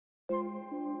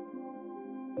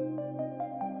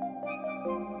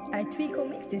I tweak or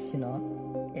mix this, you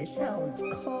know. It sounds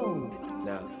cold.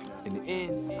 Now, in the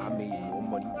end, I made more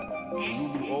money.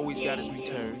 Lulu always got his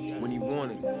return when he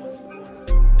wanted it.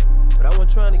 But I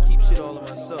wasn't trying to keep shit all to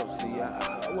myself. See,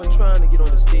 I wasn't trying to get on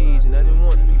the stage, and I didn't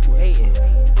want people hating.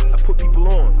 I put people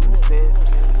on, understand?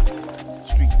 The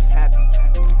street was happy.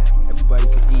 Everybody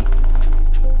could eat.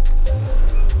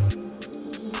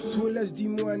 Too less do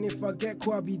more, and if I get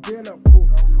caught, I'll be doing up cool.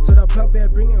 To the club, bear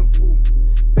bringing food.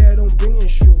 Bear don't bring in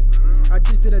short. I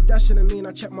just did a dash and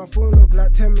I checked my phone log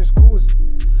like 10 missed calls.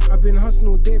 I've been hustling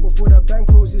all day before the bank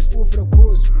closes, it's all for the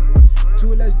cause.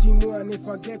 Too less do more, and if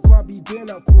I get caught, I'll be doing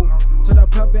that cool. To the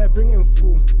club, bear bringing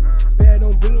food. Bear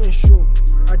don't bring in short.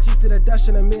 I just did a dash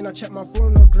and I checked my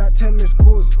phone log like 10 missed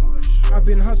calls. I've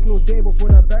been hustling all day before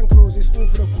the bank closes, it's all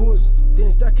for the cause. They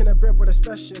ain't stacking the bread with a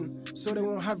special, so they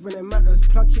won't have when it matters.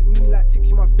 Plug hit me like Tickz,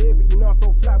 you my favourite. You know I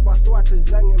felt flat, but I still had to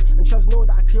zang him. And Travs know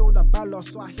that I clear all the bad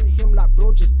loss, so I hit him like,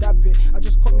 bro, just dab it. I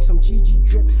just caught me some GG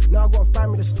drip. Now I gotta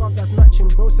find me the scarf that's matching.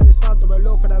 Bro said it's $5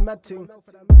 low for that mad thing,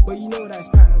 but you know that it's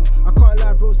pattern. I can't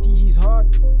lie, broski, he's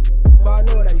hard, but I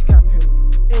know that he's capping.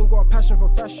 Ain't got a passion for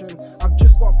fashion, I've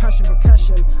just got a passion for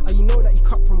cashing. And you know that he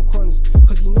cut from cons,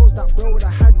 cause he knows that bro would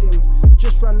have had him.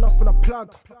 Just ran off on a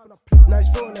plug, now he's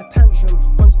throwing a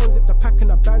tantrum. Cons unzip the pack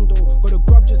in a bando, got a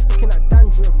grub just looking at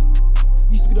dandruff.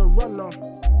 Used to be the runner,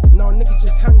 now nigga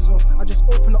just hands off. I just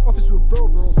opened the office with bro,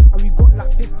 and we got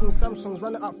like 15 Samsungs.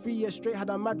 Ran it up 3 years straight, had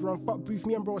a mad run. Fuck booth,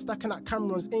 me and bro stacking at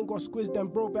cameras. Ain't got squiz, then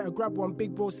bro better grab one.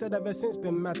 Big bro said ever since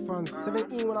been mad fun.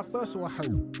 17 when I first saw a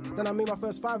hand, then I made my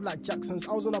first 5 like Jackson's.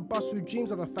 I was on a bus with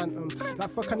dreams of a phantom, like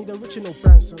fuck I need a original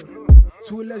Branson.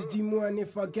 Too less do more, and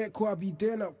if I get caught, I'll be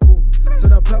doing up cool. To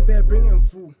the club, bear bringing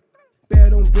food. Bear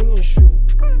don't bring in short.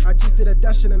 I just did a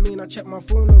dash and I checked my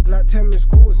phone log like 10 missed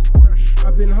calls.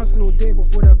 I've been hustling all day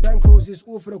before the bank closes, it's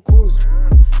all for the cause.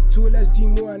 Too less do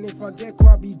more, and if I get caught,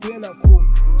 I'll be doing that cool.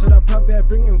 To the club, bear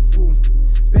bringing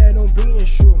food. Bear don't bring in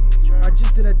short. I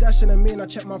just did a dash and I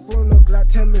checked my phone log like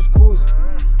 10 missed calls.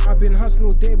 I've been hustling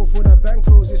all day before the bank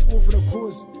closes, it's all for the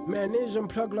cause. Met an Asian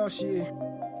plug last year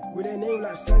with a name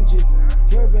like Sanjit.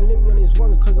 He don't even link me on his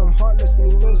ones cause I'm heartless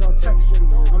and he knows I'll tax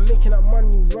him. I'm making that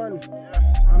money run,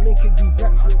 I make it do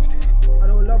backflips. I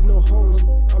don't love no hoes,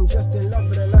 I'm just in love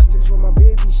with elastics. For my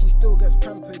baby, she still gets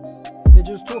pampered. They're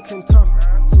just talking tough,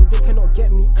 so they cannot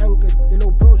get me angered. The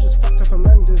little bro just fucked up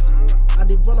Amanda's. I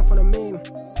did run off on the main,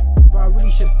 but I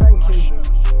really should thank him,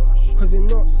 cause it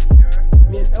knots.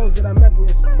 Me and Els did a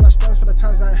madness. Splash bands for the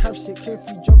times I ain't have shit. Clear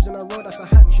 3 jobs in a row, that's a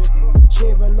hat trick. She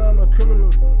ain't even know I'm a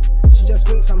criminal, she just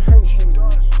thinks I'm handsome.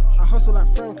 I hustle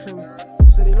like Franklin,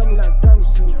 so they love me like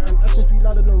Damson. And actions be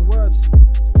louder than words,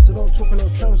 so don't talk on no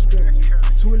transcript.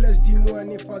 Too less do more,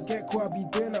 and if I get caught, I'll be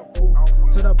doing that cool.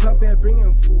 To the club, bear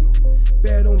bringing food.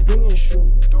 Bear don't bring in short.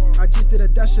 I just did a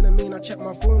dash and I checked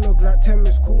my phone log like 10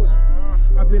 missed calls.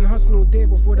 I've been hustling all day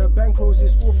before the bank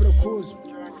closes, it's all for the cause.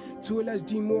 Too less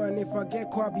do more, and if I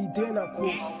get caught, I'll be doing that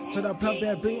cool. To the club,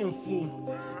 bear bringing food.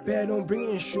 Bear don't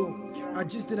bring in short. I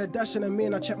just did a dash and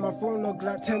I checked my phone log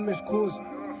like 10 missed calls.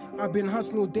 I've been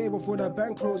hustling all day before the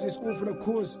bank closes, it's all for the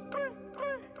cause.